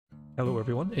Hello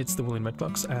everyone, it's the William Red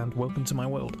Fox and welcome to my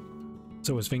world.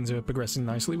 So as things are progressing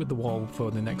nicely with the wall for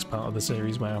the next part of the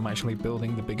series where I'm actually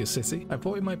building the biggest city, I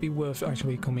thought it might be worth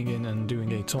actually coming in and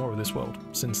doing a tour of this world.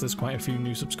 Since there's quite a few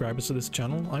new subscribers to this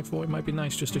channel, I thought it might be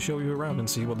nice just to show you around and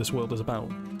see what this world is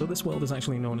about. So this world is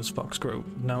actually known as Fox Grove.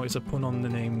 Now it's a pun on the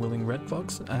name Willing Red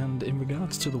Fox, and in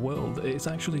regards to the world, it's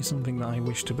actually something that I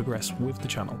wish to progress with the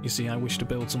channel. You see, I wish to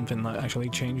build something that actually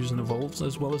changes and evolves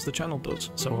as well as the channel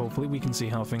does, so hopefully we can see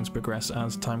how things progress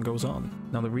as time goes on.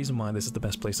 Now the reason why this is the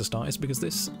best place to start is because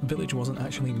this village wasn't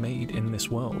actually made in this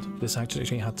world. This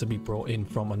actually had to be brought in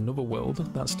from another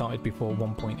world that started before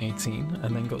 1.18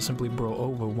 and then got simply brought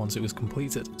over once it was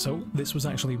completed. So this was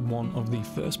actually one of the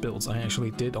first builds I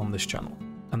actually did on this channel.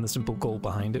 And the simple goal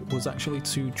behind it was actually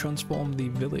to transform the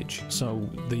village. So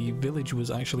the village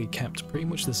was actually kept pretty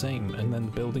much the same, and then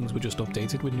the buildings were just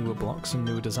updated with newer blocks and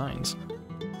newer designs.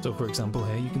 So for example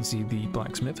here you can see the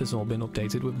blacksmith has all been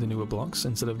updated with the newer blocks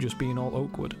instead of just being all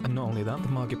oak wood. And not only that, the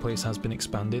marketplace has been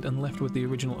expanded and left with the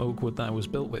original oak wood that it was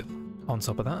built with. On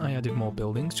top of that, I added more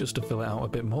buildings just to fill it out a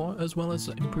bit more, as well as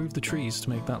improve the trees to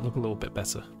make that look a little bit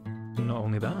better. And not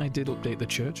only that, I did update the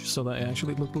church so that it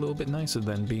actually looked a little bit nicer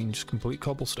than being just complete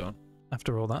cobblestone.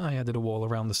 After all that, I added a wall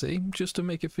around the city just to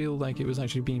make it feel like it was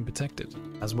actually being protected,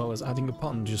 as well as adding a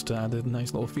pond just to add a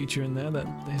nice little feature in there that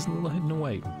is a little hidden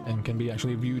away and can be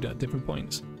actually viewed at different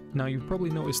points. Now you've probably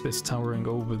noticed this towering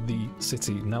over the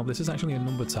city. Now this is actually a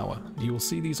number tower. You will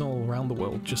see these all around the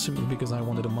world just simply because I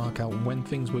wanted to mark out when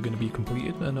things were going to be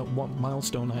completed and at what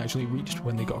milestone I actually reached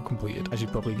when they got completed. As you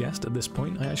probably guessed, at this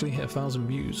point I actually hit 1,000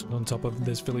 views. On top of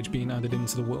this village being added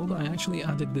into the world, I actually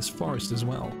added this forest as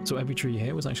well. So every tree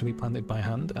here was actually planted by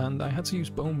hand, and I had to use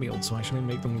bone meal to actually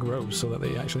make them grow so that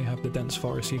they actually have the dense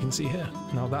forest you can see here.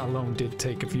 Now that alone did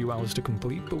take a few hours to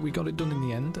complete, but we got it done in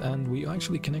the end, and we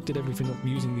actually connected everything up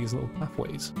using these little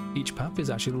pathways. Each path is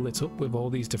actually lit up with all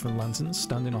these different lanterns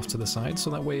standing off to the side, so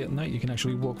that way at night you can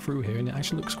actually walk through here and it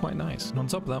actually looks quite nice. And on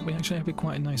top of that, we actually have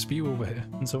quite a nice view over here.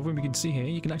 And so when we can see here,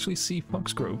 you can actually see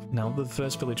Fox Grove. Now the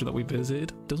first village that we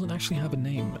visited doesn't actually have a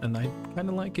name, and I kind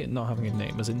of like it not having a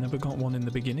name as it never got one in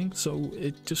the beginning, so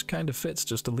it just kind of fits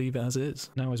just to leave it as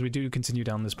is. Now as we do continue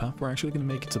down this path, we're actually going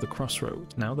to make it to the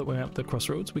crossroads. Now that we're at the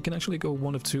crossroads, we can actually go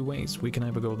one of two ways. We can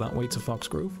either go that way to Fox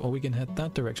Grove, or we can head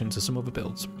that direction to some other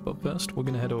builds. But first, we're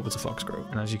going to head over to Fox Grove.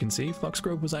 And as you can see, Fox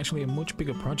Grove was actually a much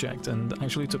bigger project and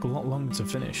actually took a lot longer to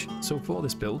finish. So for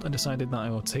this build, I decided that I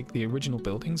would take the original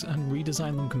buildings and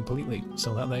redesign them completely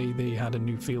so that they had a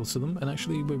new feel to them and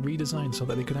actually were redesigned so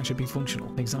that they could actually be functional.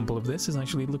 An example of this is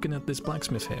actually looking at this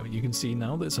blacksmith here. You can see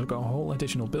now that I've got a whole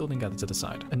additional building added to the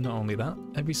side. And not only that,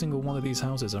 every single one of these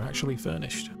houses are actually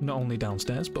furnished. Not only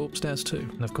downstairs, but upstairs too.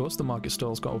 And of course, the market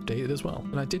stalls got updated as well.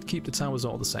 But I did keep the towers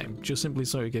all the same, just simply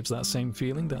so it gives that same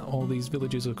feeling that all these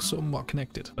villages are somewhat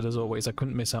connected. But as always, I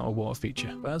couldn't miss out a water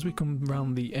feature. But as we come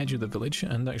around the edge of the village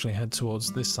and actually head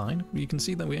towards this side, you can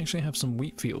see that we actually have some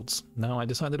wheat fields. Now I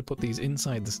decided to put these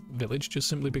inside this village just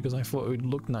simply because I thought it would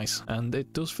look nice, and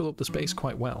it does fill up the space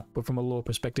quite well. But from a lore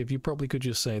perspective, you probably could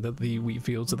just say that the wheat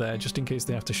fields are there just in case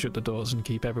they have to shut the doors and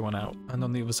keep everyone out. And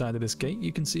on the other side of this gate,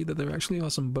 you can see that there actually are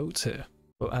some boats here.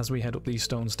 But as we head up these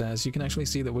stone stairs, you can actually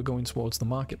see that we're going towards the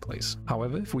marketplace.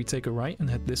 However, if we take a right and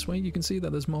head this way, you can see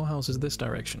that there's more houses this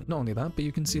direction. Not only that, but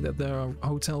you can see that there are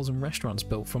hotels and restaurants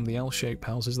built from the L-shaped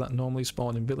houses that normally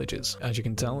spawn in villages. As you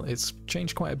can tell, it's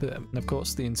changed quite a bit. And of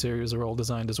course, the interiors are all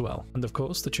designed as well. And of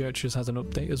course, the church has an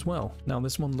update as well. Now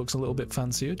this one looks a little bit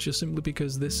fancier, just simply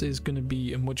because this is going to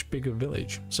be a much bigger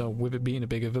village. So with it being a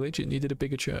bigger village, it needed a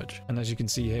bigger church. And as you can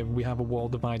see here, we have a wall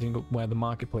dividing up where the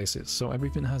marketplace is. So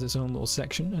everything has its own little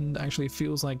section and actually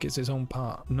feels like it's its own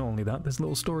part. Not only that, there's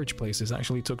little storage places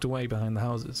actually tucked away behind the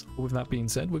houses. But with that being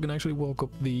said, we're going to actually walk up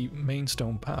the main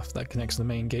stone path that connects the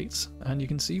main gates, and you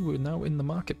can see we're now in the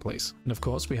marketplace. And of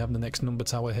course, we have the next number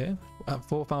tower here. At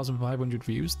 4,500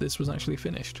 views, this was actually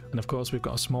finished. And of course, we've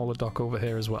got a smaller dock over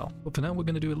here as well. But for now, we're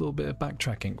going to do a little bit of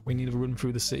backtracking. We need to run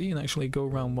through the city and actually go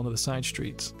around one of the side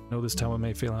streets. I know this tower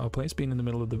may feel out of place being in the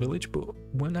middle of the village, but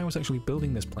when I was actually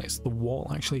building this place, the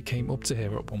wall actually came up to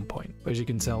here at one point. But as you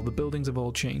can tell, the buildings have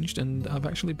all changed and have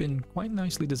actually been quite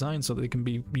nicely designed so that they can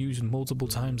be used multiple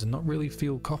times and not really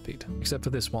feel copied. Except for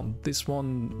this one. This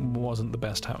one wasn't the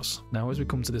best house. Now as we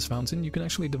come to this fountain, you can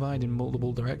actually divide in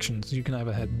multiple directions. You can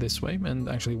either head this way way and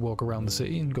actually walk around the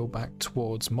city and go back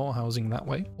towards more housing that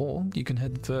way, or you can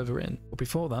head further in. But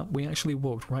before that, we actually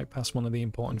walked right past one of the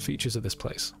important features of this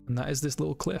place, and that is this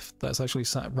little cliff that's actually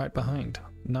sat right behind.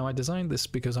 Now, I designed this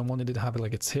because I wanted it to have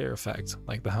like a tier effect,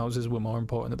 like the houses were more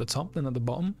important at the top than at the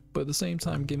bottom, but at the same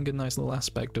time giving a nice little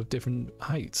aspect of different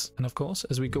heights. And of course,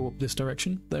 as we go up this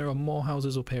direction, there are more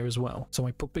houses up here as well. So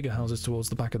I put bigger houses towards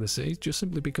the back of the city, just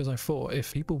simply because I thought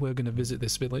if people were going to visit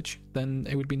this village, then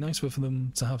it would be nice for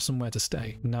them to have somewhere to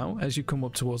stay. Now, as you come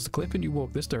up towards the cliff and you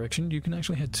walk this direction, you can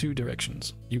actually head two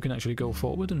directions. You can actually go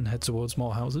forward and head towards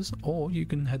more houses, or you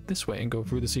can head this way and go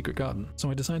through the secret garden.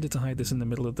 So I decided to hide this in the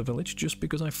middle of the village just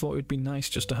because I thought it'd be nice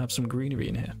just to have some greenery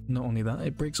in here. Not only that,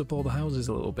 it breaks up all the houses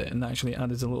a little bit and actually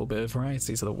adds a little bit of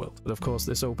variety to the world. But of course,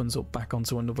 this opens up back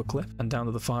onto another cliff, and down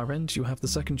to the far end you have the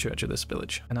second church of this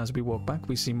village. And as we walk back,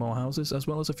 we see more houses as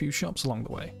well as a few shops along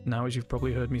the way. Now, as you've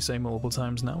probably heard me say multiple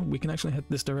times now, we can actually head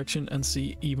this direction and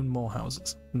see even more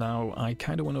houses. Now, I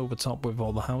kind of went over top with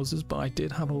all the houses, but I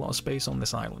did have a lot of space on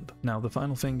this island. Now, the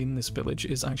final thing in this village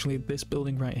is actually this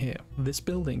building right here. This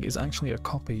building is actually a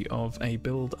copy of a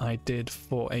build I did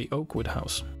for a Oakwood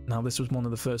house. Now, this was one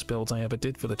of the first builds I ever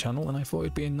did for the channel, and I thought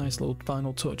it'd be a nice little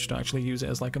final touch to actually use it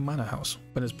as like a manor house.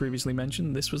 But as previously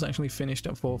mentioned, this was actually finished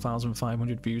at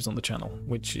 4,500 views on the channel,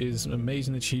 which is an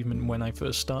amazing achievement when I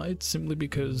first started, simply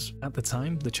because at the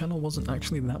time the channel wasn't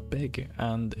actually that big,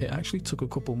 and it actually took a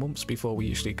couple months before we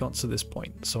actually got to this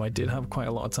point, so I did have quite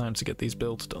a lot of time to get these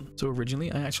builds done. So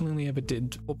originally I actually only ever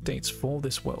did updates for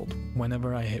this world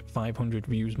whenever I hit 500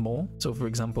 views more. So for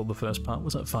example, the first part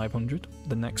was at 500,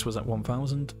 the next was at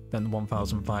 1,000, then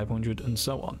 1,500, and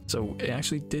so on. So it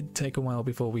actually did take a while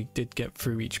before we did get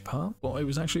through each part, but it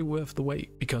was actually worth the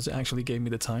wait because it actually gave me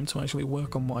the time to actually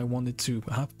work on what I wanted to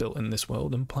have built in this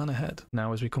world and plan ahead.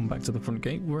 Now, as we come back to the front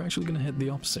gate, we're actually going to head the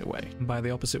opposite way. And by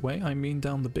the opposite way, I mean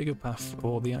down the bigger path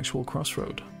or the actual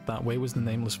crossroad. That way was the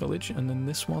Nameless Village, and then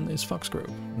this one is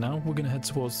Foxgrove. Now we're going to head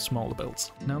towards the smaller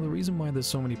builds. Now, the reason why there's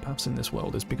so many paths in this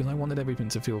world is because I wanted everything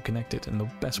to feel connected, and the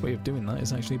best way of doing that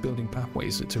is actually building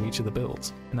pathways to each of the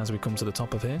builds. And as we come to the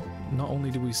top of here, not only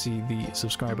do we see the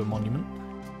subscriber monument,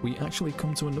 we actually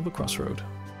come to another crossroad.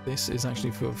 This is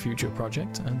actually for a future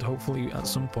project, and hopefully at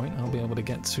some point I'll be able to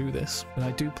get to this, but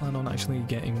I do plan on actually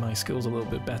getting my skills a little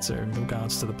bit better in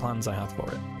regards to the plans I have for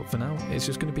it. But for now, it's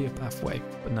just going to be a pathway.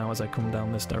 But now as I come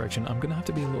down this direction, I'm going to have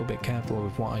to be a little bit careful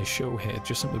with what I show here,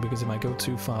 just simply because if I go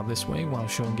too far this way while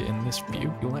showing it in this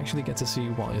view, you'll actually get to see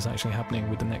what is actually happening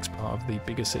with the next part of the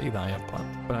bigger city that I have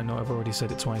planned. But I know I've already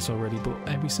said it twice already, but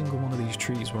every single one of these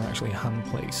trees were actually hand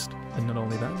placed. And not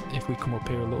only that, if we come up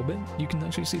here a little bit, you can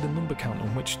actually see the number count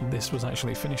on which this was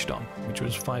actually finished on, which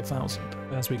was 5,000.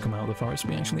 As we come out of the forest,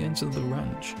 we actually enter the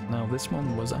ranch. Now, this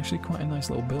one was actually quite a nice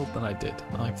little build that I did.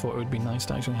 I thought it would be nice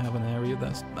to actually have an area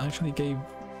that actually gave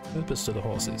purpose to the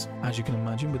horses. As you can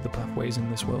imagine, with the pathways in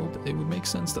this world, it would make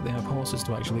sense that they have horses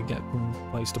to actually get from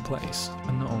place to place,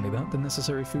 and not only that, the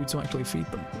necessary food to actually feed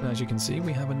them. And as you can see,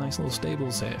 we have a nice little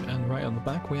stables here, and right on the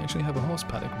back we actually have a horse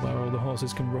paddock where all the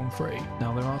horses can roam free.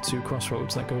 Now, there are two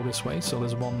crossroads that go this way, so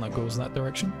there's one that goes that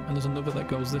direction and there's another that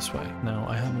goes this way. Now,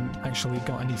 I haven't actually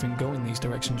got anything going these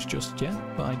directions just yet,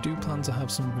 but I do plan to have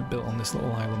something built on this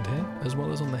little island here as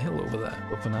well as on the hill over there.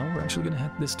 But for now, we're actually going to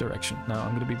head this direction. Now,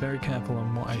 I'm going to be very careful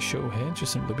on what I show here,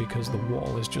 just simply because the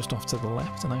wall is just off to the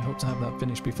left and I hope to have that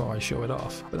finished before I show it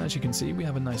off. But as you can see, we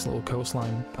have a nice little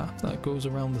coastline path that goes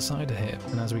around the side of here,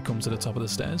 and as we come to the top of the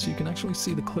stairs, you can actually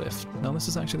see the cliff. Now, this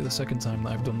is actually the second time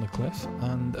that I've done the cliff,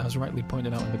 and as rightly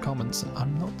pointed out in the comments,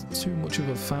 I'm not too much of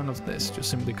a fan of this, just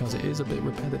simply because it is a bit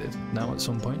repetitive. Now, at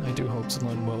some point, I do hope to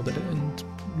learn World Edit and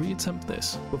reattempt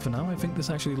this, but for now I think this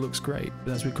actually looks great.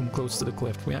 But as we come close to the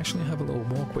cliff, we actually have a little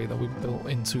walkway that we've built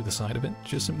into the side of it,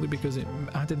 just simply because it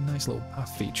added a nice little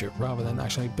path feature rather than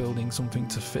actually building something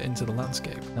to fit into the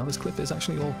landscape. Now, this cliff is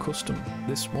actually all custom.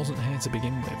 This wasn't here to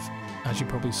begin with. As you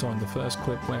probably saw in the first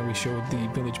clip where we showed the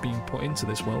village being put into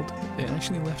this world, it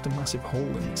actually left a massive hole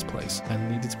in this place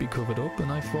and needed to be covered up,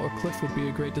 and I thought a cliff would be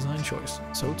a great design choice.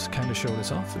 So to kind of show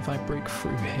this off, if I break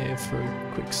through here for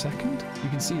a quick second, you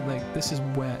can see like this is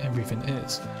where everything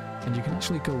is, and you can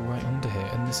actually go right under here,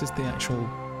 and this is the actual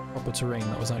proper terrain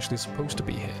that was actually supposed to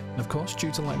be here. And of course, due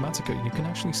to Litematica, you can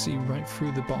actually see right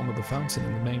through the bottom of the fountain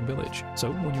in the main village. So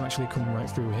when you actually come right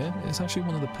through here, it's actually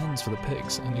one of the pens for the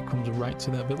pigs, and it comes right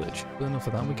to that village. But enough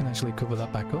of that, we can actually cover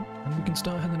that back up, and we can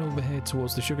start heading over here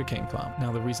towards the sugarcane farm.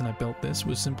 Now, the reason I built this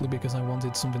was simply because I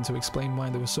wanted something to explain why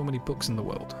there were so many books in the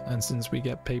world, and since we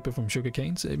get paper from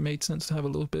sugarcanes, it made sense to have a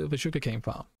little bit of a sugarcane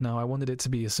farm. Now, I wanted it to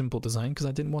be a simple design because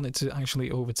I didn't want it to actually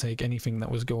overtake anything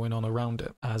that was going on around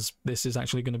it, as this is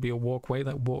actually going to be a walkway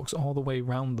that walks all the way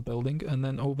around the building and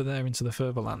then over there into the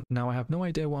further land. Now I have no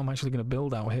idea what I'm actually going to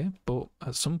build out here, but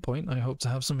at some point I hope to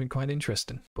have something quite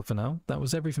interesting. But for now, that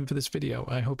was everything for this video.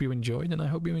 I hope you enjoyed, and I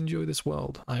hope you enjoy this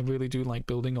world. I really do like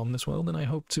building on this world, and I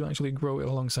hope to actually grow it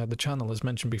alongside the channel as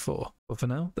mentioned before. But for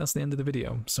now, that's the end of the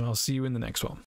video, so I'll see you in the next one.